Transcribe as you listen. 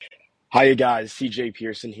Hi, you guys. CJ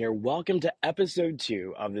Pearson here. Welcome to episode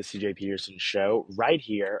 2 of the CJ Pearson Show, right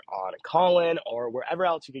here on Callin or wherever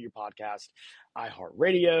else you get your podcast,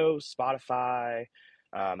 iHeartRadio, Spotify,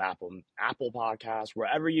 Apple Podcasts,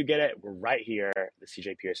 wherever you get it. We're right here, the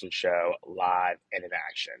CJ Pearson Show, live and in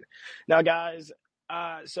action. Now, guys,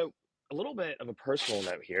 so a little bit of a personal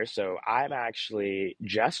note here. So I'm actually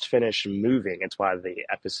just finished moving. It's why the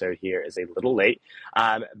episode here is a little late.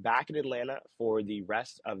 I'm back in Atlanta for the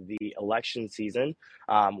rest of the election season,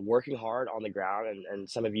 working hard on the ground. And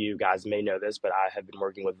some of you guys may know this, but I have been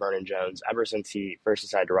working with Vernon Jones ever since he first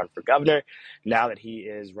decided to run for governor. Now that he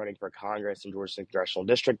is running for Congress in Georgia Congressional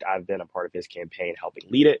District, I've been a part of his campaign,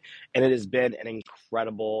 helping lead it. And it has been an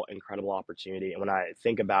incredible, incredible opportunity. And when I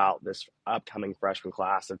think about this upcoming freshman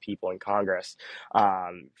class of people in Congress,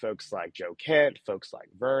 folks like Joe Kent, folks like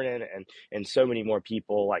Vernon, and so many more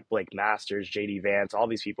people like Blake Masters, JD Vance, all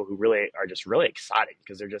these people who really are just really exciting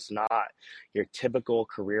because they're just not your typical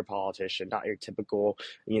career politician, not your typical,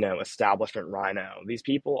 establishment rhino. These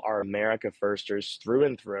people are America firsters through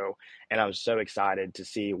and through. And I'm so excited to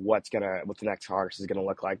see what the next Congress is going to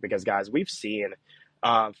look like because, guys, we've seen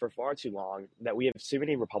for far too long that we have so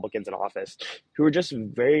many Republicans in office who are just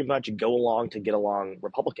very much go along to get along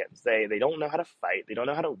Republicans. They don't know how to fight. They don't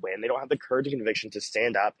know how to win. They don't have the courage and conviction to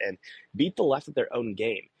stand up and beat the left at their own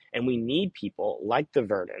game. And we need people like the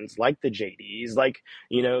Vernons, like the JDs, like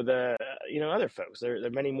other folks. There are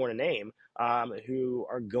many more to name who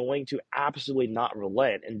are going to absolutely not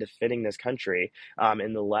relent in defending this country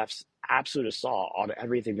in the left's absolute assault on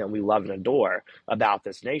everything that we love and adore about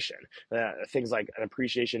this nation. Things like an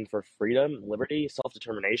appreciation for freedom, liberty,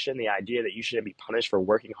 self-determination, the idea that you shouldn't be punished for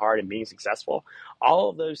working hard and being successful. All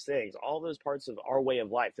of those things, all those parts of our way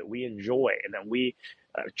of life that we enjoy and that we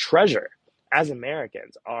treasure as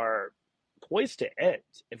Americans are poised to end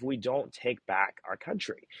if we don't take back our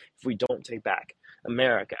country, if we don't take back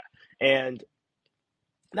America. And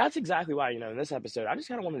that's exactly why, in this episode, I just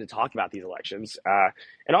kind of wanted to talk about these elections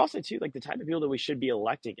and also, too, like the type of people that we should be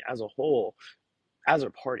electing as a whole as a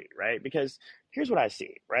party, right? Because here's what I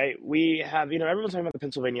see, right? We have, everyone's talking about the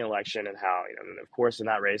Pennsylvania election and how, of course, in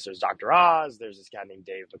that race, there's Dr. Oz, there's this guy named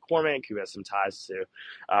Dave McCormick who has some ties to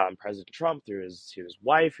President Trump through his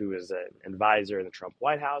wife, who is an advisor in the Trump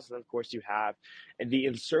White House. And then, of course, you have the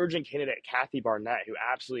insurgent candidate, Kathy Barnett, who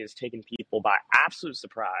absolutely has taken people by absolute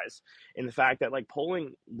surprise in the fact that, like,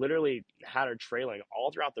 polling literally had her trailing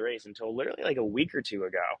all throughout the race until literally like a week or two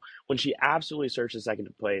ago when she absolutely surged to second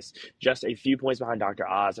place, just a few points behind Dr.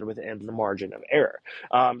 Oz and within the margin of error.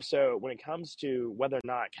 So when it comes to whether or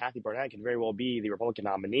not Kathy Barnett can very well be the Republican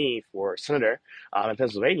nominee for senator in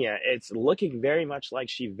Pennsylvania, it's looking very much like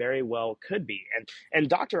she very well could be. And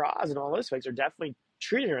Dr. Oz and all those folks are definitely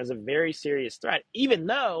treating her as a very serious threat, even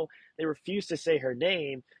though they refuse to say her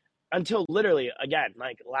name until literally, again,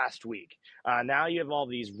 like last week. Now you have all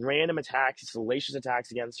these random attacks, salacious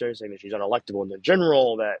attacks against her, saying that she's unelectable in the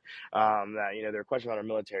general, that they're questioning about her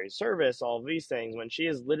military service, all of these things, when she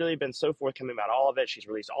has literally been so forthcoming about all of it. She's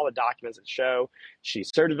released all the documents that show she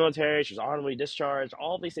served in the military, she's honorably discharged,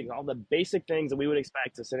 all of these things, all the basic things that we would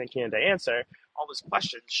expect a Senate candidate to answer, all those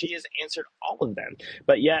questions. She has answered all of them.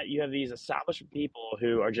 But yet you have these established people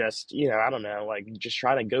who are just, I don't know, like just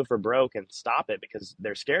trying to go for broke and stop it because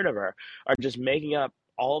they're scared of her, are just making up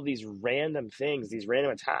all of these random things, these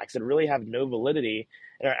random attacks that really have no validity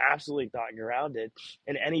and are absolutely not grounded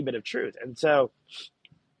in any bit of truth. And so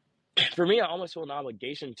for me, I almost feel an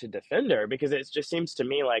obligation to defend her because it just seems to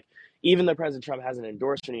me like even though President Trump hasn't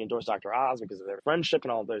endorsed her, he endorsed Dr. Oz because of their friendship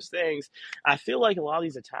and all of those things. I feel like a lot of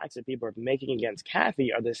these attacks that people are making against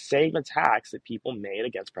Kathy are the same attacks that people made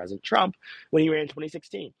against President Trump when he ran in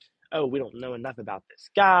 2016. Oh, we don't know enough about this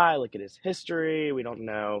guy. Look at his history. We don't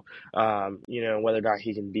know, whether or not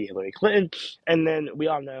he can beat Hillary Clinton. And then we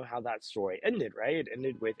all know how that story ended, right? It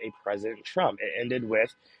ended with a President Trump. It ended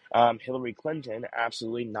with Hillary Clinton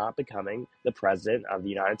absolutely not becoming the president of the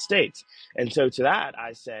United States. And so to that,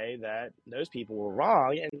 I say that those people were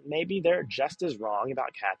wrong, and maybe they're just as wrong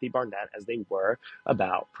about Kathy Barnett as they were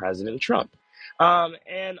about President Trump.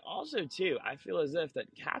 And also, too, I feel as if that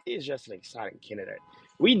Kathy is just an exciting candidate.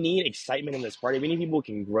 We need excitement in this party. We need people who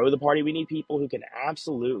can grow the party. We need people who can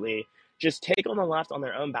absolutely just take on the left on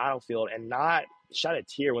their own battlefield and not shed a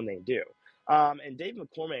tear when they do. And Dave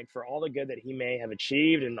McCormick, for all the good that he may have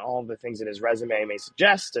achieved and all the things that his resume may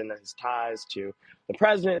suggest and his ties to the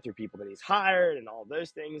president through people that he's hired and all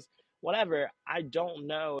those things, whatever, I don't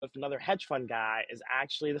know if another hedge fund guy is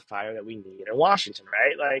actually the fire that we need in Washington,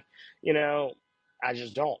 right? Like, I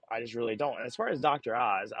just don't. I just really don't. And as far as Dr.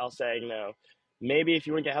 Oz, I'll say, maybe if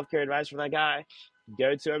you want to get healthcare advice from that guy,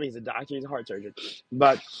 go to him. He's a doctor. He's a heart surgeon.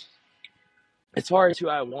 But As far as who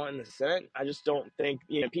I want in the Senate, I just don't think,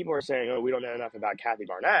 people are saying, oh, we don't know enough about Kathy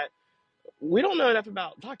Barnett. We don't know enough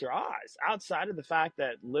about Dr. Oz outside of the fact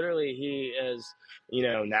that literally he is,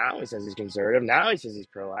 now he says he's conservative, now he says he's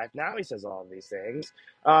pro-life, now he says all of these things.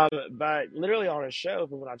 But literally on his show,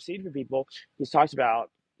 from what I've seen from people, he's talked about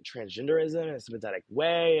transgenderism in a sympathetic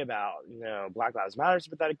way, about, Black Lives Matter in a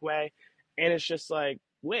sympathetic way. And it's just like,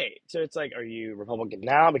 wait, so it's like, are you Republican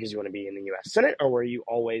now because you want to be in the U.S. Senate, or were you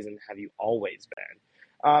always, and have you always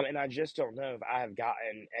been? And I just don't know if I have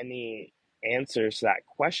gotten any answers to that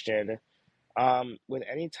question with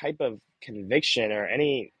any type of conviction or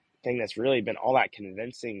anything that's really been all that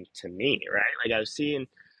convincing to me, right? Like I've seen,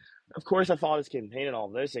 of course, I followed his campaign and all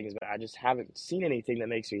of those things, but I just haven't seen anything that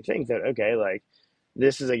makes me think that, okay, like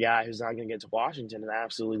this is a guy who's not going to get to Washington and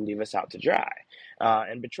absolutely leave us out to dry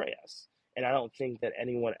and betray us. And I don't think that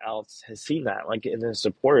anyone else has seen that. Like in the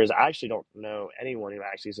supporters, I actually don't know anyone who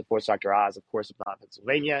actually supports Dr. Oz. Of course, I'm not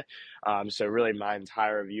Pennsylvania. So really my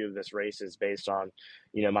entire view of this race is based on,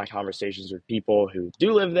 my conversations with people who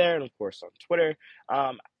do live there and of course on Twitter.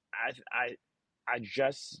 I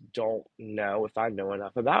just don't know if I know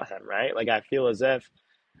enough about him, right? Like I feel as if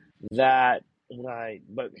that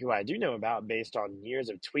but who I do know about based on years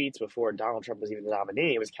of tweets before Donald Trump was even the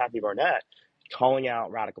nominee, it was Kathy Barnett calling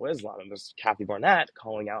out radical Islam. It was Kathy Barnett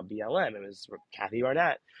calling out BLM. It was Kathy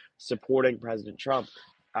Barnett supporting President Trump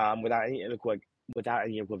without any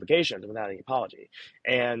equivocations, without any apology.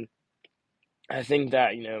 And I think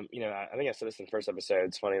that, I think I said this in the first episode.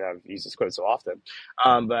 It's funny that I've used this quote so often,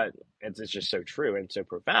 but it's just so true and so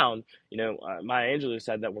profound. Maya Angelou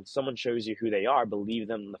said that when someone shows you who they are, believe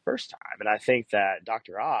them the first time. And I think that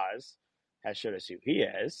Dr. Oz has showed us who he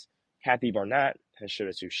is. Kathy Barnett has showed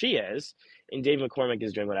us who she is. And Dave McCormick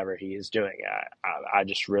is doing whatever he is doing. I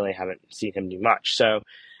just really haven't seen him do much. So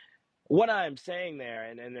what I'm saying there,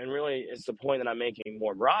 and really is the point that I'm making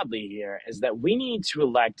more broadly here, is that we need to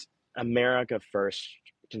elect America first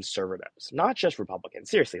conservatives, not just Republicans.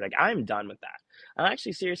 Seriously, like I'm done with that. I'm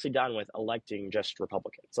actually seriously done with electing just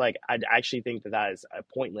Republicans. Like I actually think that that is a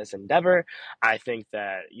pointless endeavor. I think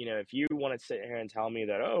that, if you want to sit here and tell me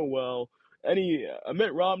that, oh, well, any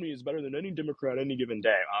Mitt Romney is better than any Democrat any given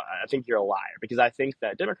day, I think you're a liar, because I think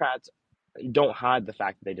that Democrats don't hide the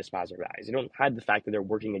fact that they despise our values. They don't hide the fact that they're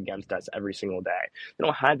working against us every single day. They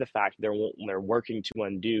don't hide the fact that they're working to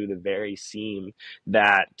undo the very seam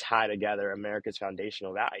that tie together America's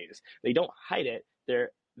foundational values. They don't hide it.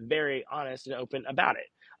 They're very honest and open about it.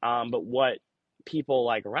 But what people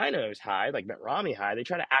like rhinos hide, like Mitt Romney hide, they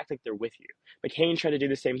try to act like they're with you. McCain tried to do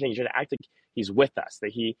the same thing. He tried to act like he's with us,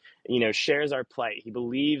 that he, shares our plight. He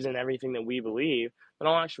believes in everything that we believe. But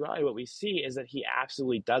in all actuality, what we see is that he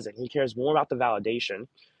absolutely doesn't. He cares more about the validation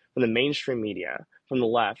from the mainstream media, from the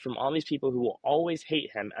left, from all these people who will always hate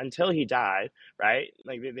him until he died, right?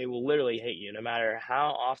 Like they will literally hate you. No matter how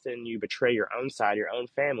often you betray your own side, your own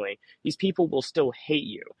family, these people will still hate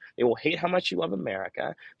you. They will hate how much you love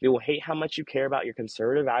America. They will hate how much you care about your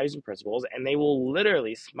conservative values and principles. And they will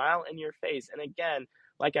literally smile in your face. And again,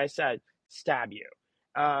 like I said, stab you.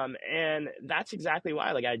 And that's exactly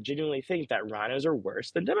why, like, I genuinely think that rhinos are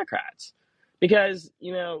worse than Democrats. Because,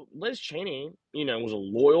 Liz Cheney, was a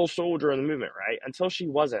loyal soldier in the movement, right? Until she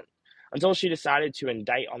wasn't. Until she decided to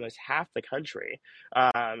indict almost half the country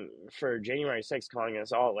for January 6th,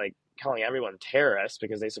 calling everyone terrorists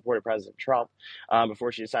because they supported President Trump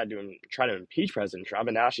before she decided to try to impeach President Trump.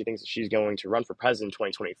 And now she thinks that she's going to run for president in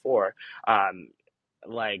 2024.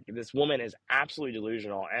 Like this woman is absolutely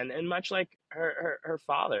delusional, and much like her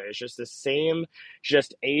father, it's just the same,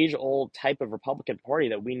 just age old type of Republican Party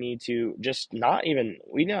that we need to just not need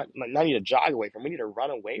to jog away from. We need to run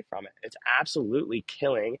away from it. It's absolutely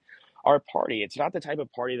killing our party. It's not the type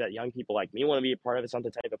of party that young people like me want to be a part of. It's not the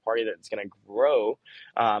type of party that's going to grow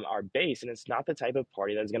our base, and it's not the type of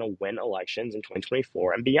party that's going to win elections in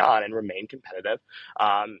 2024 and beyond and remain competitive,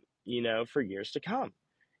 for years to come.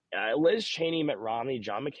 Liz Cheney, Mitt Romney,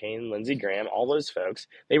 John McCain, Lindsey Graham, all those folks,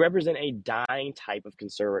 they represent a dying type of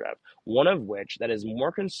conservative, one of which that is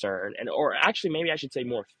more concerned or actually maybe I should say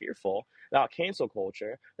more fearful about cancel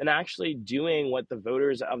culture than actually doing what the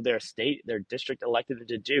voters of their state, their district elected them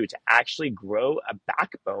to do, to actually grow a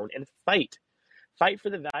backbone and fight for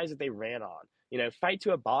the values that they ran on. Fight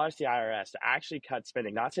to abolish the IRS, to actually cut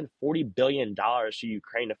spending, not send $40 billion to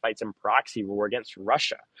Ukraine to fight some proxy war against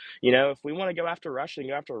Russia. If we want to go after Russia, then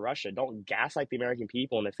go after Russia. Don't gaslight the American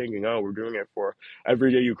people into thinking, oh, we're doing it for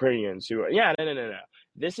everyday Ukrainians who, no.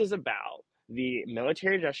 This is about the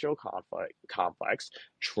military-industrial complex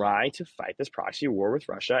trying to fight this proxy war with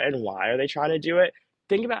Russia. And why are they trying to do it?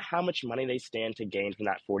 think about how much money they stand to gain from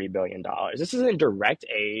that $40 billion. This isn't direct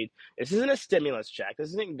aid. This isn't a stimulus check. This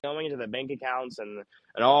isn't going into the bank accounts and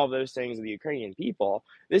all of those things of the Ukrainian people.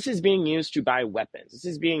 This is being used to buy weapons. This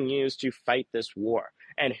is being used to fight this war.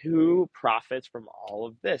 And who profits from all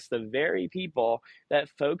of this? The very people that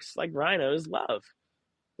folks like Rhinos love.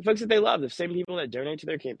 The folks that they love, the same people that donate to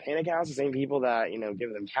their campaign accounts, the same people that,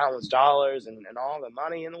 give them countless dollars and all the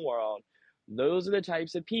money in the world. Those are the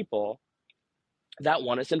types of people that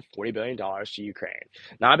want to send $40 billion to Ukraine.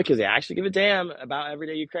 Not because they actually give a damn about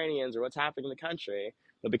everyday Ukrainians or what's happening in the country,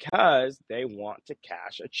 but because they want to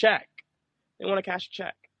cash a check. They want to cash a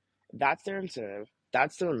check. That's their incentive.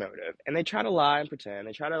 That's their motive. And they try to lie and pretend.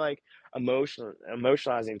 They try to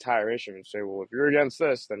emotionalize the entire issue and say, well, if you're against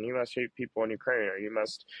this, then you must hate people in Ukraine, or you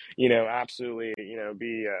must, absolutely,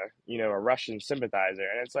 be a Russian sympathizer.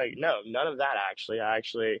 And it's like, no, none of that actually. I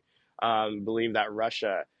actually believe that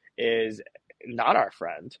Russia is not our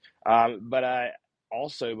friend. But I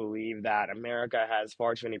also believe that America has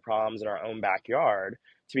far too many problems in our own backyard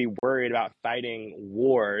to be worried about fighting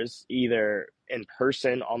wars either in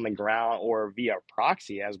person on the ground or via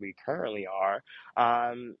proxy, as we currently are,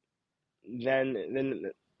 than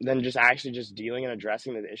just actually just dealing and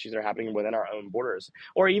addressing the issues that are happening within our own borders,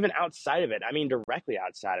 or even outside of it. I mean, directly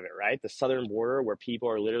outside of it, right? The southern border, where people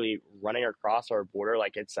are literally running across our border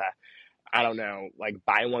like it's a, I don't know, like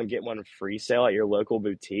buy one get one free sale at your local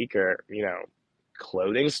boutique or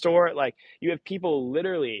clothing store. Like, you have people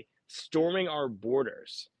literally storming our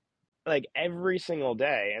borders like every single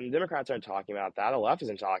day, and Democrats aren't talking about that. The left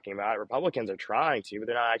isn't talking about it. Republicans are trying to, but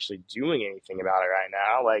they're not actually doing anything about it right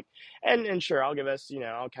now. Like, and sure, I'll give us,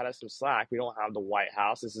 I'll cut us some slack. We don't have the White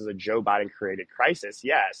House. This is a Joe Biden created crisis,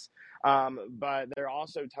 yes. But there are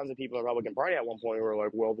also tons of people in the Republican Party at one point who were like,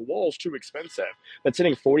 well, the wall's too expensive. But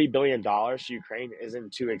sending $40 billion to Ukraine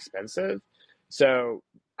isn't too expensive. So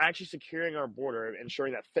actually securing our border,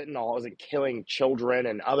 ensuring that fentanyl isn't killing children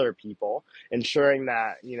and other people, ensuring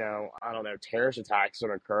that, I don't know, terrorist attacks don't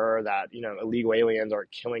occur, that, illegal aliens aren't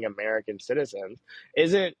killing American citizens,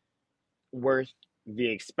 isn't worth the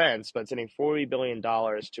expense. But sending $40 billion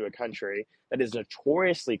to a country that is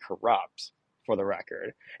notoriously corrupt, for the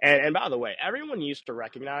record. And by the way, everyone used to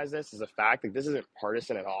recognize this as a fact. Like, this isn't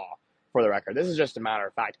partisan at all, for the record. This is just a matter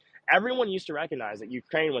of fact. Everyone used to recognize that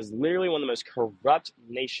Ukraine was literally one of the most corrupt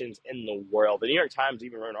nations in the world. The New York Times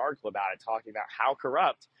even wrote an article about it, talking about how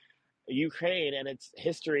corrupt Ukraine and its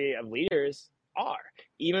history of leaders are.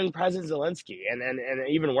 Even President Zelensky, and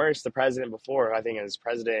even worse, the president before, I think it was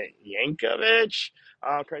President Yankovic.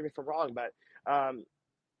 Correct me if I'm wrong, but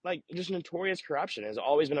like, just notorious corruption has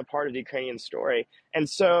always been a part of the Ukrainian story. And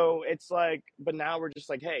so it's like, but now we're just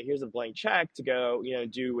like, hey, here's a blank check to go,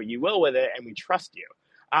 do what you will with it, and we trust you.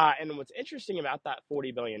 And what's interesting about that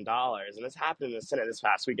 $40 billion, and this happened in the Senate this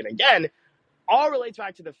past week, and again, all relates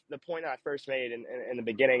back to the point that I first made in the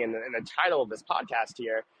beginning, and the title of this podcast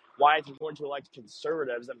here, why it's important to elect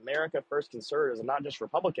conservatives, America First conservatives, and not just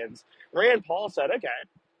Republicans. Rand Paul said, okay,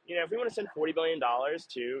 if we want to send $40 billion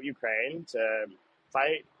to Ukraine to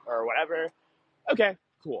fight or whatever, okay,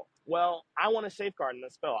 cool. Well, I want to safeguard in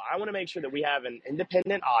this bill. I want to make sure that we have an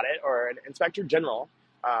independent audit, or an inspector general,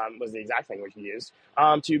 was the exact language he used,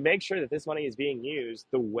 to make sure that this money is being used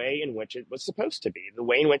the way in which it was supposed to be, the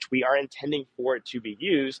way in which we are intending for it to be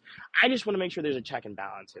used. I just want to make sure there's a check and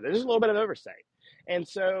balance here. There's a little bit of oversight. And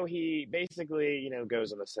so he basically,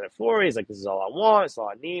 goes on the Senate floor. He's like, this is all I want. It's all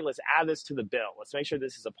I need. Let's add this to the bill. Let's make sure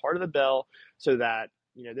this is a part of the bill so that,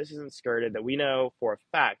 this isn't skirted, that we know for a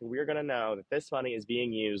fact, we're going to know that this money is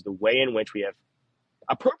being used the way in which we have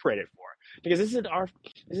appropriated for. Because this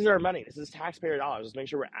is our money. This is taxpayer dollars. Let's make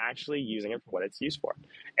sure we're actually using it for what it's used for.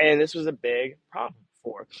 And this was a big problem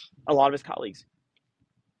for a lot of his colleagues.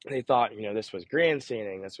 They thought, this was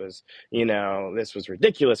grandstanding. This was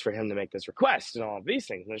ridiculous for him to make this request and all of these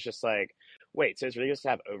things. And it's just like, wait, so it's ridiculous to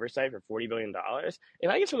have oversight for $40 billion? If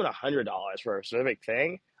I give someone $100 for a specific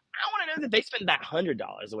thing, I want to know that they spent that $100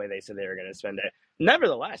 the way they said they were going to spend it.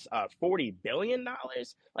 Nevertheless, $40 billion?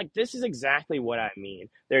 Like, this is exactly what I mean.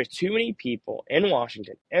 There's too many people in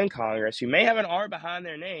Washington and Congress who may have an R behind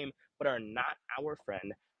their name, but are not our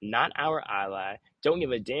friend, not our ally, don't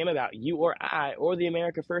give a damn about you or I or the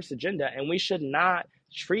America First agenda, and we should not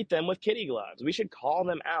treat them with kitty gloves. We should call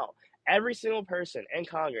them out. Every single person in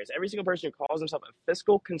Congress, every single person who calls himself a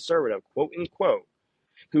fiscal conservative, quote unquote,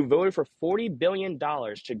 who voted for $40 billion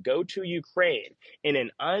to go to Ukraine in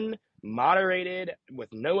an unmoderated, with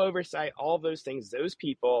no oversight, all of those things, those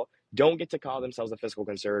people don't get to call themselves a fiscal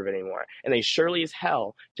conservative anymore. And they surely as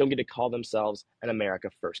hell don't get to call themselves an America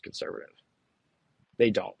First conservative.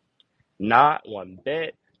 They don't. Not one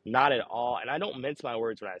bit. Not at all. And I don't mince my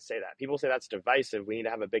words when I say that. People say that's divisive. We need to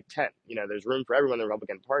have a Big Tent. There's room for everyone in the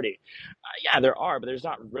Republican Party. Yeah, there are, but there's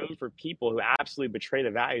not room for people who absolutely betray the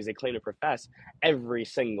values they claim to profess every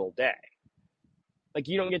single day. Like,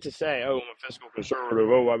 you don't get to say, oh, I'm a fiscal conservative,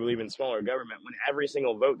 oh, I believe in smaller government, when every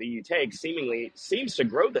single vote that you take seemingly seems to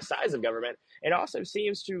grow the size of government. It also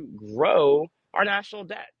seems to grow our national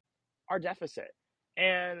debt, our deficit.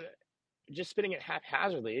 And just spending it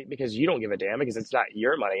haphazardly because you don't give a damn, because it's not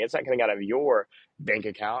your money. It's not coming out of your bank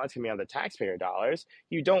account. It's coming out of the taxpayer dollars.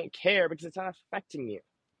 You don't care because it's not affecting you.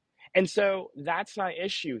 And so that's my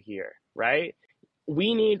issue here, right?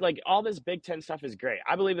 We need, like, all this Big Ten stuff is great.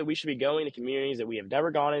 I believe that we should be going to communities that we have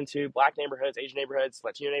never gone into, Black neighborhoods, Asian neighborhoods,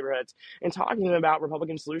 Latino neighborhoods, and talking to them about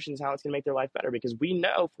Republican solutions, how it's going to make their life better, because we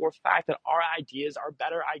know for a fact that our ideas are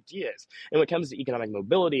better ideas. And when it comes to economic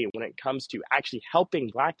mobility, when it comes to actually helping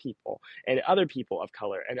Black people and other people of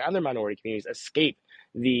color and other minority communities escape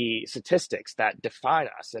the statistics that define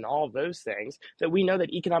us and all of those things, that we know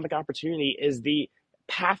that economic opportunity is the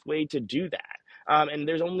pathway to do that. And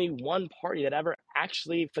there's only one party that ever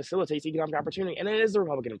actually facilitates economic opportunity, and it is the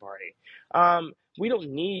Republican Party. We don't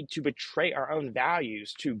need to betray our own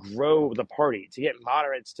values to grow the party, to get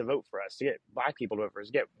moderates to vote for us, to get Black people to vote for us,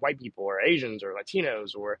 to get white people or Asians or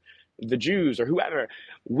Latinos or the Jews or whoever.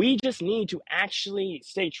 We just need to actually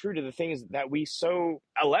stay true to the things that we so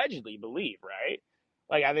allegedly believe, right?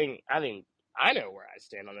 Like, I think I know where I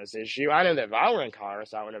stand on this issue. I know that if I were in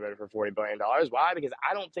Congress, I would have voted for $40 billion. Why? Because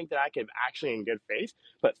I don't think that I could actually, in good faith,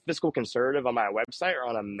 put fiscal conservative on my website or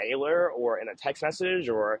on a mailer or in a text message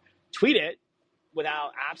or tweet it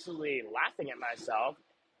without absolutely laughing at myself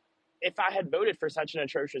if I had voted for such an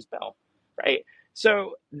atrocious bill, right?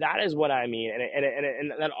 So that is what I mean.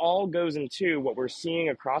 And that all goes into what we're seeing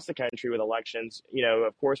across the country with elections,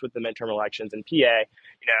 of course, with the midterm elections in PA.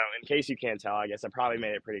 In case you can't tell, I guess I probably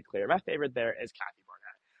made it pretty clear. My favorite there is Kathy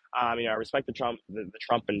Barnett. I respect the Trump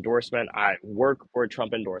endorsement. I work for a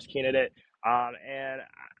Trump endorsed candidate. And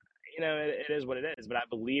it is what it is. But I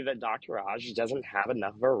believe that Dr. Raj doesn't have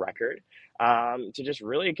enough of a record to just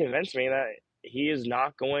really convince me that he is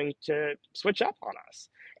not going to switch up on us.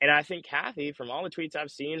 And I think Kathy, from all the tweets I've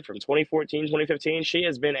seen from 2014, 2015, she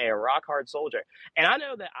has been a rock hard soldier. And I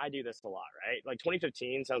know that I do this a lot, right? Like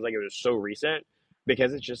 2015 sounds like it was so recent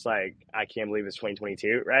because it's just like, I can't believe it's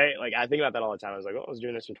 2022, right? Like, I think about that all the time. I was like, oh, I was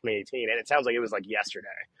doing this in 2018. And it sounds like it was like yesterday.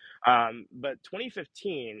 But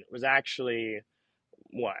 2015 was actually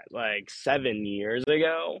what, like 7 years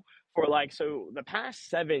ago. For like, so the past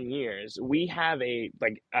 7 years we have a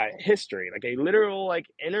history, like a literal like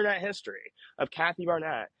internet history of Kathy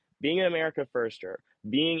Barnett being an America firster,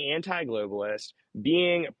 being anti-globalist,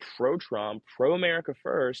 being pro-Trump, pro-America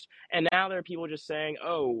first. And now there are people just saying,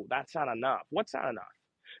 oh, that's not enough. What's not enough?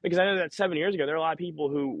 Because I know that 7 years ago there were a lot of people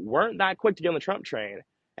who weren't that quick to get on the Trump train.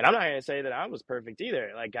 And I'm not going to say that I was perfect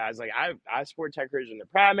either. Like, guys, like, I supported Ted Cruz in the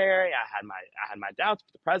primary. I had my doubts,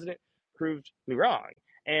 but the president proved me wrong.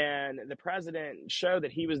 And the president showed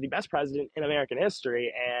that he was the best president in American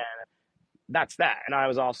history. And that's that. And I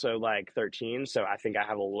was also like 13, so I think I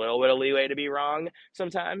have a little bit of leeway to be wrong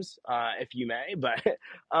sometimes, if you may. But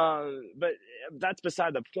that's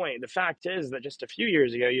beside the point. The fact is that just a few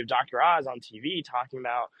years ago, you have Dr. Oz on TV talking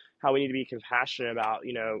about how we need to be compassionate about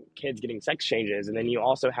kids getting sex changes, and then you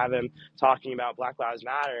also have him talking about Black Lives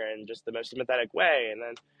Matter in just the most sympathetic way, and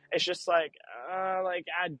then it's just like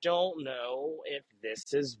I don't know if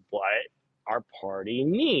this is what our party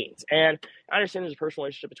needs. And I understand there's a personal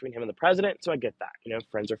relationship between him and the president, so I get that.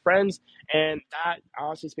 Friends are friends, and that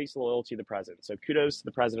honestly speaks to the loyalty of the president. So kudos to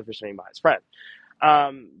the president for standing by his friend.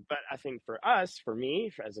 But I think for us, for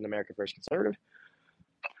me, as an America First conservative,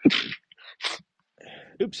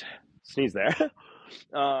 oops, sneeze there.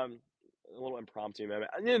 A little impromptu moment.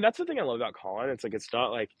 That's the thing I love about Colin. It's like, it's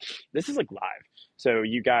not like, this is like live. So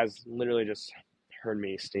you guys literally just heard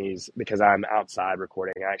me sneeze because I'm outside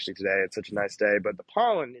recording. Actually, today it's such a nice day, but the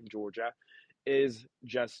pollen in Georgia is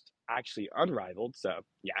just actually unrivaled. So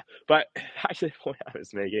yeah, but actually the point I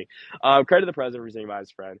was making, credit to the president for saying by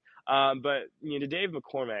his friend. But to Dave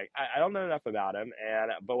McCormick, I don't know enough about him,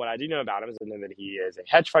 but what I do know about him is I know that he is a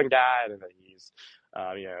hedge fund guy, and that he's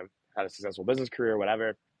had a successful business career,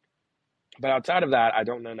 whatever. But outside of that, I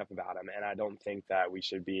don't know enough about him, and I don't think that we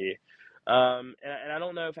should be. And I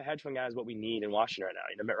don't know if a hedge fund guy is what we need in Washington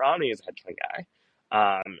right now. Mitt Romney is a hedge fund guy.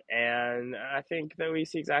 And I think that we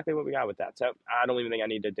see exactly what we got with that. So I don't even think I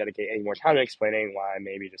need to dedicate any more time to explaining why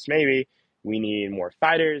maybe, just maybe, we need more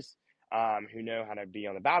fighters. who know how to be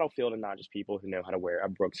on the battlefield and not just people who know how to wear a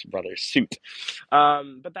Brooks Brothers suit.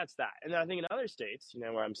 But that's that. And then I think in other states,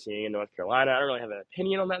 where I'm seeing in North Carolina, I don't really have an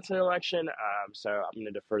opinion on that Senate election. So I'm going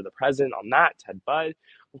to defer to the president on that, Ted Budd.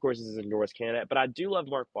 Of course, this is an endorsed candidate, but I do love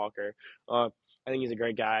Mark Walker. I think he's a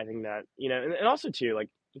great guy. I think that, and also too, like,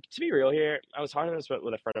 to be real here, I was talking to this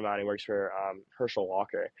with a friend of mine who works for Herschel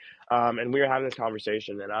Walker. And we were having this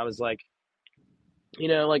conversation, and I was like,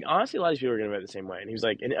 like, honestly, a lot of these people are going to vote the same way. And he was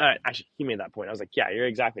like, and actually, he made that point. I was like, yeah, you're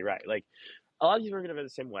exactly right. Like, a lot of people are going to vote the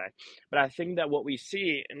same way. But I think that what we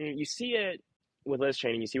see, and you see it with Liz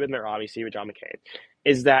Cheney, you see it with Mitt Romney, you see it with John McCain,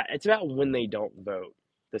 is that it's about when they don't vote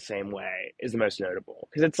the same way is the most notable.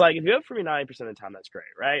 Because it's like, if you vote for me 90% of the time, that's great,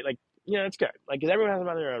 right? Like, it's good. Like, because everyone has them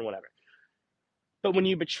on their own, whatever. But when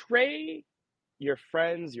you betray your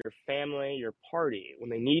friends, your family, your party, when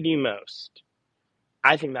they need you most,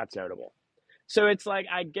 I think that's notable. So it's like,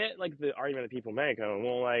 I get like the argument that people make,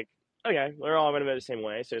 well, like, okay, we're all going to vote the same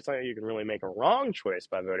way. So it's not like you can really make a wrong choice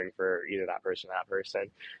by voting for either that person or that person.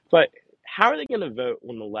 But how are they going to vote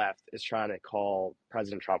when the left is trying to call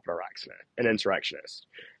President Trump an insurrectionist?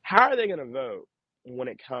 How are they going to vote when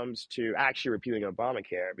it comes to actually repealing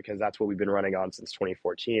Obamacare? Because that's what we've been running on since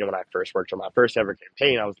 2014. When I first worked on my first ever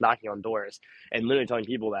campaign, I was knocking on doors and literally telling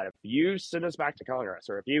people that if you send us back to Congress,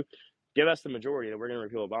 or if you give us the majority, that we're going to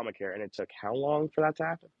repeal Obamacare. And it took how long for that to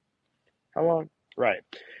happen? How long? Right.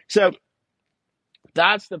 So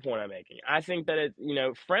that's the point I'm making. I think that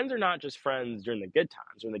friends are not just friends during the good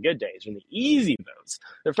times, during the good days, during the easy votes.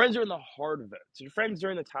 They're friends during the hard votes. They're friends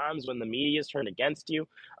during the times when the media is turned against you,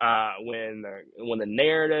 when the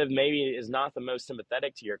narrative maybe is not the most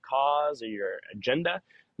sympathetic to your cause or your agenda.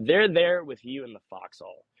 They're there with you in the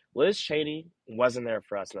foxhole. Liz Cheney wasn't there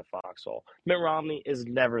for us in the foxhole. Mitt Romney is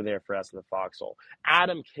never there for us in the foxhole.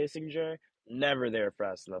 Adam Kissinger, never there for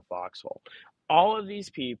us in the foxhole. All of these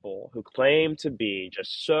people who claim to be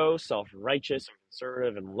just so self-righteous and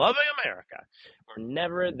conservative and loving America were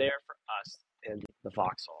never there for us in the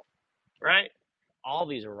foxhole, right? All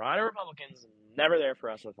these Rhino Republicans never there for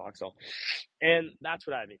us in the foxhole. And that's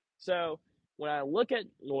what I mean. So when I look at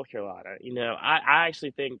North Carolina, I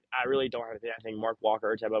actually think I really don't have anything. I think Mark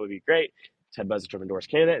Walker or Ted Budd would be great. Ted Budd's a Trump endorsed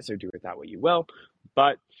candidate, so do with that what you will.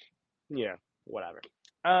 But, whatever.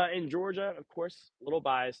 In Georgia, of course, a little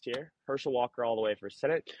biased here. Herschel Walker all the way for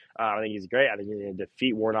Senate. I think he's great. I think he's going to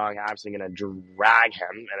defeat Warnock. I'm absolutely going to drag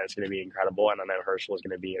him, and it's going to be incredible. And I know Herschel is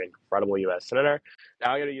going to be an incredible U.S. Senator.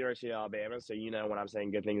 Now I go to University of Alabama, so when I'm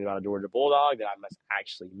saying good things about a Georgia Bulldog, that I must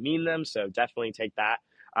actually mean them. So definitely take that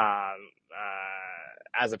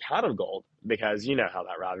as a pound of gold, because you know how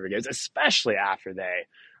that rivalry goes, especially after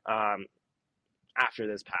after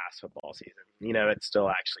this past football season. It still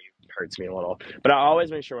actually hurts me a little. But I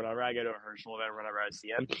always make sure whenever I go to a Herschel event, whenever I see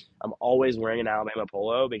him, I'm always wearing an Alabama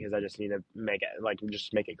polo, because I just need to make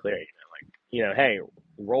it clear, hey,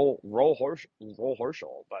 roll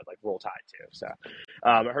Herschel, but like roll Tide too. So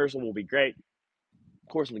Herschel will be great.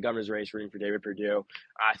 Of course, in the governor's race, rooting for David Perdue.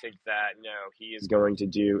 I think that he is going to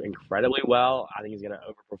do incredibly well. I think he's going to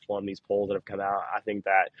overperform these polls that have come out. I think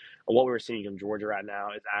that what we're seeing in Georgia right now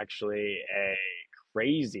is actually a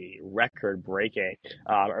crazy record-breaking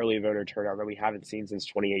early voter turnout that we haven't seen since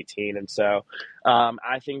 2018. And so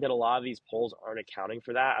I think that a lot of these polls aren't accounting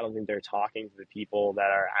for that. I don't think they're talking to the people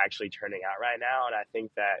that are actually turning out right now. And I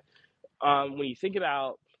think that when you think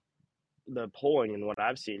about the polling and what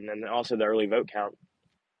I've seen, and also the early vote count,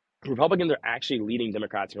 Republicans are actually leading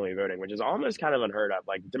Democrats in early voting, which is almost kind of unheard of.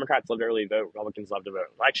 Like, Democrats love to early vote, Republicans love to vote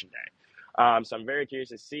on election day. So I'm very curious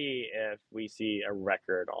to see if we see a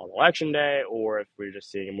record on election day, or if we're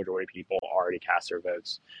just seeing a majority of people already cast their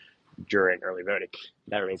votes during early voting.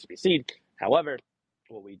 That remains to be seen. However,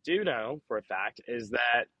 what we do know for a fact is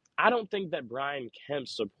that I don't think that Brian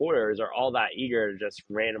Kemp's supporters are all that eager to just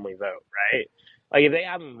randomly vote, right? Like, if they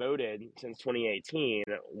haven't voted since 2018,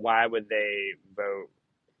 why would they vote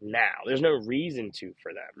now? There's no reason to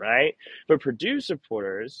for them, right? But Purdue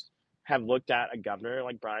supporters have looked at a governor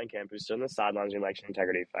like Brian Kemp, who's still in the sidelines of the election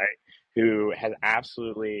integrity fight, who has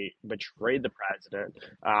absolutely betrayed the president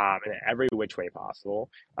in every which way possible.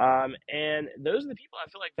 And those are the people I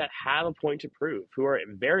feel like that have a point to prove, who are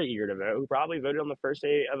very eager to vote, who probably voted on the first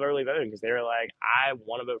day of early voting because they were like, I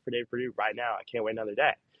want to vote for David Perdue right now. I can't wait another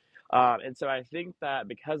day. And so I think that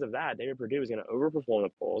because of that, David Perdue is going to overperform the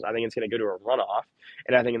polls. I think it's going to go to a runoff.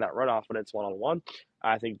 And I think in that runoff, when it's one-on-one,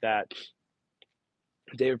 I think that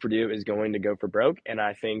David Perdue is going to go for broke, and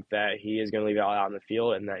I think that he is going to leave it all out in the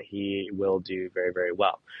field, and that he will do very, very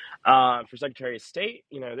well. For Secretary of State,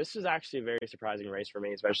 this is actually a very surprising race for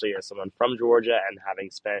me, especially as someone from Georgia and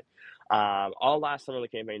having spent all last summer on the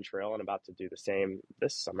campaign trail and about to do the same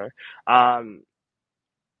this summer. Um,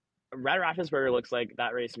 Red Raffensperger looks like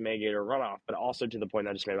that race may get a runoff, but also to the point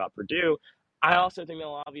I just made about Purdue, I also think that a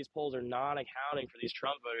lot of these polls are not accounting for these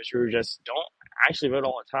Trump voters who just don't actually vote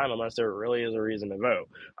all the time unless there really is a reason to vote.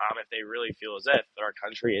 If they really feel as if our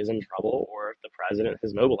country is in trouble or if the president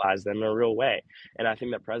has mobilized them in a real way. And I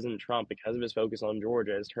think that President Trump, because of his focus on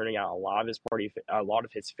Georgia, is turning out a lot of his party, a lot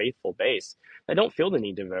of his faithful base that don't feel the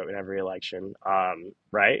need to vote in every election,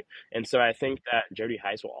 right? And so I think that Jody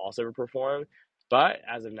Heiss will also perform. But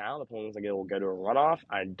as of now, the polling looks like it will go to a runoff.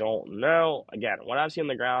 I don't know. Again, what I've seen on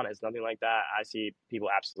the ground is nothing like that. I see people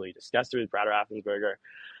absolutely disgusted with Brad Raffensperger,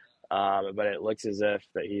 but it looks as if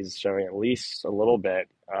that he's showing at least a little bit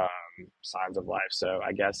signs of life. So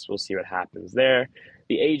I guess we'll see what happens there.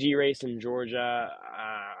 The AG race in Georgia,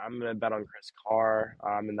 I'm going to bet on Chris Carr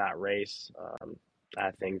in that race.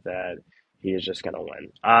 I think that he is just going to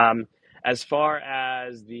win. As far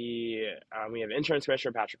as we have insurance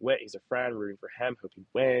commissioner Patrick Witt. He's a friend, rooting for him, hope he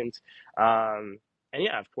wins. And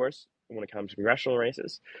yeah, of course, when it comes to congressional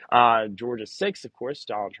races, Georgia 6, of course,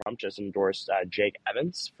 Donald Trump just endorsed Jake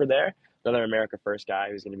Evans for there. Another America First guy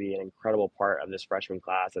who's going to be an incredible part of this freshman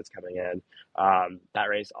class that's coming in. That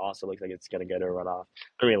race also looks like it's going to go to a runoff.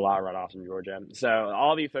 There's going to be a lot of runoffs in Georgia. So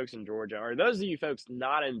all of you folks in Georgia, or those of you folks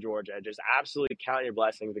not in Georgia, just absolutely count your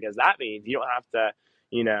blessings, because that means you don't have to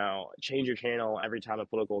change your channel every time a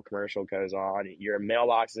political commercial goes on. Your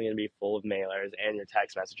mailbox is going to be full of mailers, and your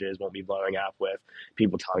text messages won't be blowing up with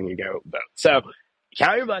people telling you to go vote. So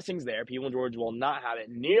count your blessings there. People in Georgia will not have it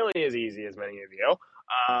nearly as easy as many of you.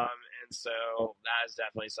 And so that is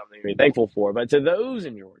definitely something to be thankful for. But to those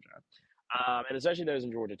in Georgia, and especially those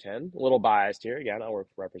in Georgia 10, a little biased here. Again, I work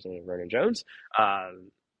for Representative Vernon Jones.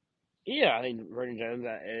 Yeah, I think Vernon Jones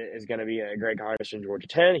is going to be a great congressman in Georgia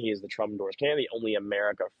 10. He is the Trump endorsed candidate, the only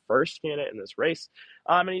America First candidate in this race.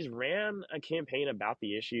 And he's ran a campaign about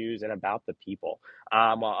the issues and about the people.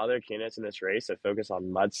 While other candidates in this race have focused on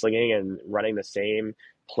mudslinging and running the same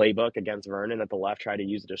playbook against Vernon that the left tried to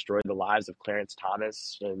use to destroy the lives of Clarence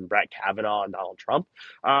Thomas and Brett Kavanaugh and Donald Trump,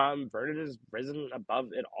 Vernon has risen above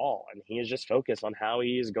it all. And he is just focused on how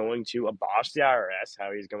he is going to abolish the IRS,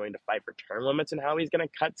 how he's going to fight for term limits, and how he's going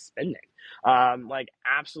to cut spending.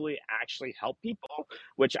 Absolutely actually help people,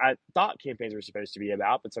 which I thought campaigns were supposed to be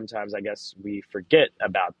about, but sometimes I guess we forget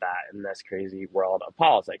about that in this crazy world of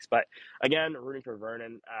politics. But again, rooting for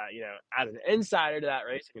Vernon, as an insider to that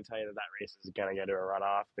race, I can tell you that race is going to go to a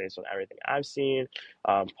runoff based on everything I've seen,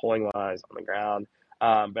 polling wise on the ground.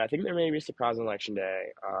 But I think there may be a surprise on election day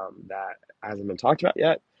that hasn't been talked about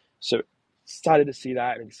yet. So excited to see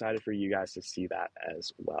that, and excited for you guys to see that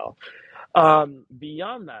as well.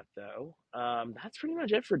 Beyond that, though, that's pretty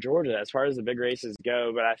much it for Georgia as far as the big races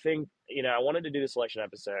go. But I think, I wanted to do this election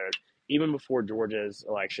episode even before Georgia's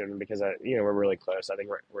election because, we're really close. I think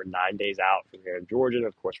we're 9 days out from here in Georgia. And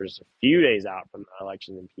of course, we're just a few days out from the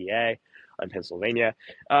elections in PA and Pennsylvania.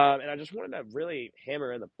 And I just wanted to really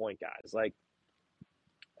hammer in the point, guys. Like,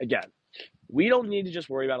 again, we don't need to just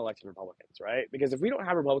worry about electing Republicans, right? Because if we don't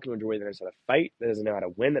have a Republican majority that knows how to fight, that doesn't know how to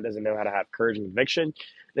win, that doesn't know how to have courage and conviction,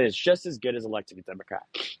 then it's just as good as electing a Democrat.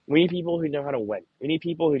 We need people who know how to win. We need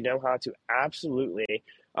people who know how to absolutely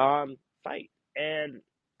fight. And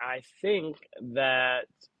I think that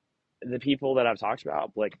the people that I've talked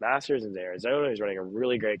about, Blake Masters in Arizona, who's running a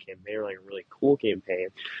really great campaign, running a really cool campaign,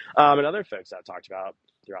 and other folks that I've talked about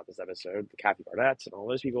throughout this episode, the Kathy Barnett's and all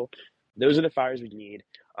those people, those are the fires we need.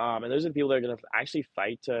 And those are the people that are going to actually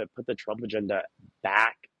fight to put the Trump agenda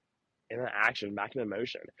back into action, back into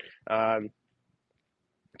motion.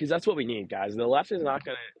 Because that's what we need, guys. The left is not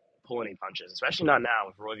going to pull any punches, especially not now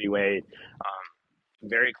with Roe v. Wade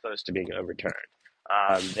very close to being overturned.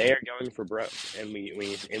 They are going for broke, and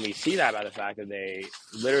we see that by the fact that they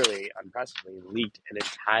literally, unprecedentedly, leaked an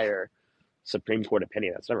entire Supreme Court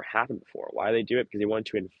opinion. That's never happened before. Why do they do it? Because they want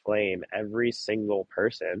to inflame every single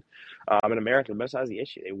person in America. Most has the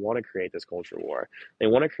issue. They want to create this culture war. They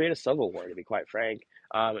want to create a civil war, to be quite frank.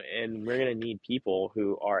 And we're going to need people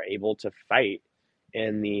who are able to fight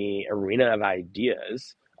in the arena of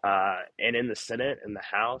ideas and in the Senate, in the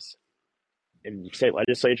House, in state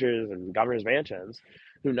legislatures and governor's mansions,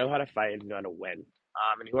 who know how to fight and know how to win.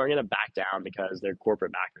 And who aren't going to back down because their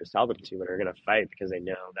corporate backers tell them to, but are going to fight because they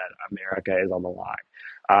know that America is on the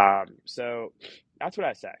line. So that's what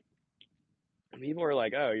I say. People are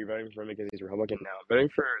like, oh, you're voting for him because he's Republican? No, I'm voting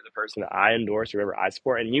for the person that I endorse, whoever I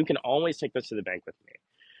support, and you can always take this to the bank with me.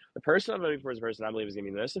 The person I'm voting for is the person I believe is going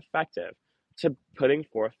to be most effective to putting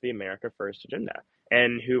forth the America First agenda,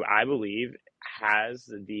 and who I believe has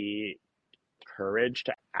the courage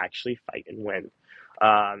to actually fight and win.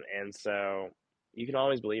 And so you can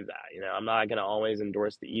always believe that. I'm not gonna always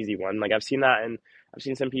endorse the easy one. Like I've seen that, and I've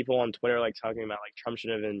seen some people on Twitter like talking about like Trump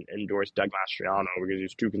should have endorsed Doug Mastriano because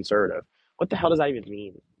he's too conservative. What the hell does that even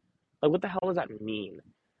mean? Like, what the hell does that mean?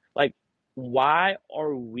 Like, why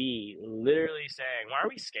are we literally saying, why are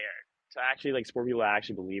we scared to actually like support people that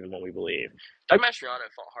actually believe in what we believe? Doug Mastriano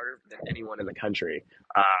fought harder than anyone in the country,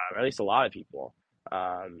 or at least a lot of people,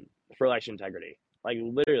 for election integrity. Like,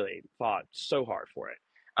 literally fought so hard for it.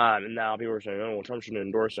 And now people are saying, oh, well, Trump shouldn't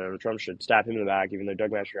endorse him. Trump should stab him in the back, even though Doug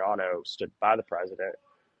Mastriano stood by the president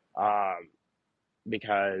um,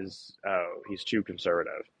 because, oh, he's too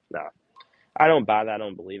conservative. No, I don't buy that. I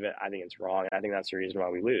don't believe it. I think it's wrong. I think that's the reason why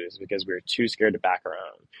we lose because we're too scared to back our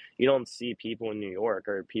own. You don't see people in New York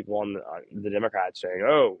or people on the Democrats saying,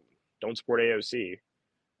 "Oh, don't support AOC,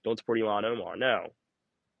 don't support Elon Omar." No,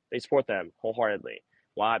 they support them wholeheartedly.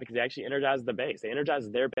 Why? Because they actually energize the base. They energize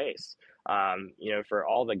their base. For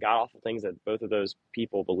all the god awful things that both of those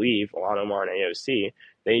people believe, Ilhan Omar and AOC,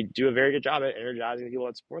 they do a very good job at energizing the people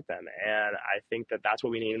that support them. And I think that that's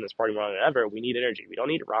what we need in this party more than ever. We need energy. We don't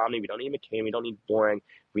need Romney. We don't need McCain. We don't need boring.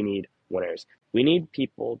 We need winners. We need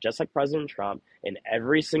people just like President Trump in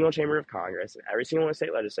every single chamber of Congress, in every single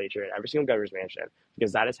state legislature, in every single governor's mansion,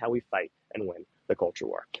 because that is how we fight and win the culture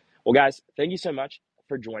war. Well, guys, thank you so much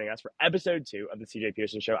for joining us for episode 2 of the CJ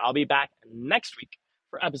Pearson Show. I'll be back next week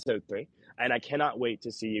for episode 3, and I cannot wait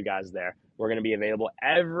to see you guys there. We're going to be available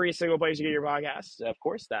every single place you get your podcasts. Of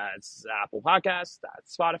course, that's Apple Podcasts,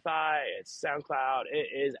 that's Spotify, it's SoundCloud, it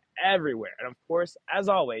is everywhere. And of course, as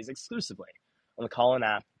always, exclusively on the Callin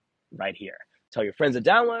app right here. Tell your friends to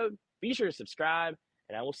download, be sure to subscribe,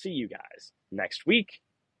 and I will see you guys next week,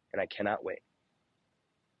 and I cannot wait.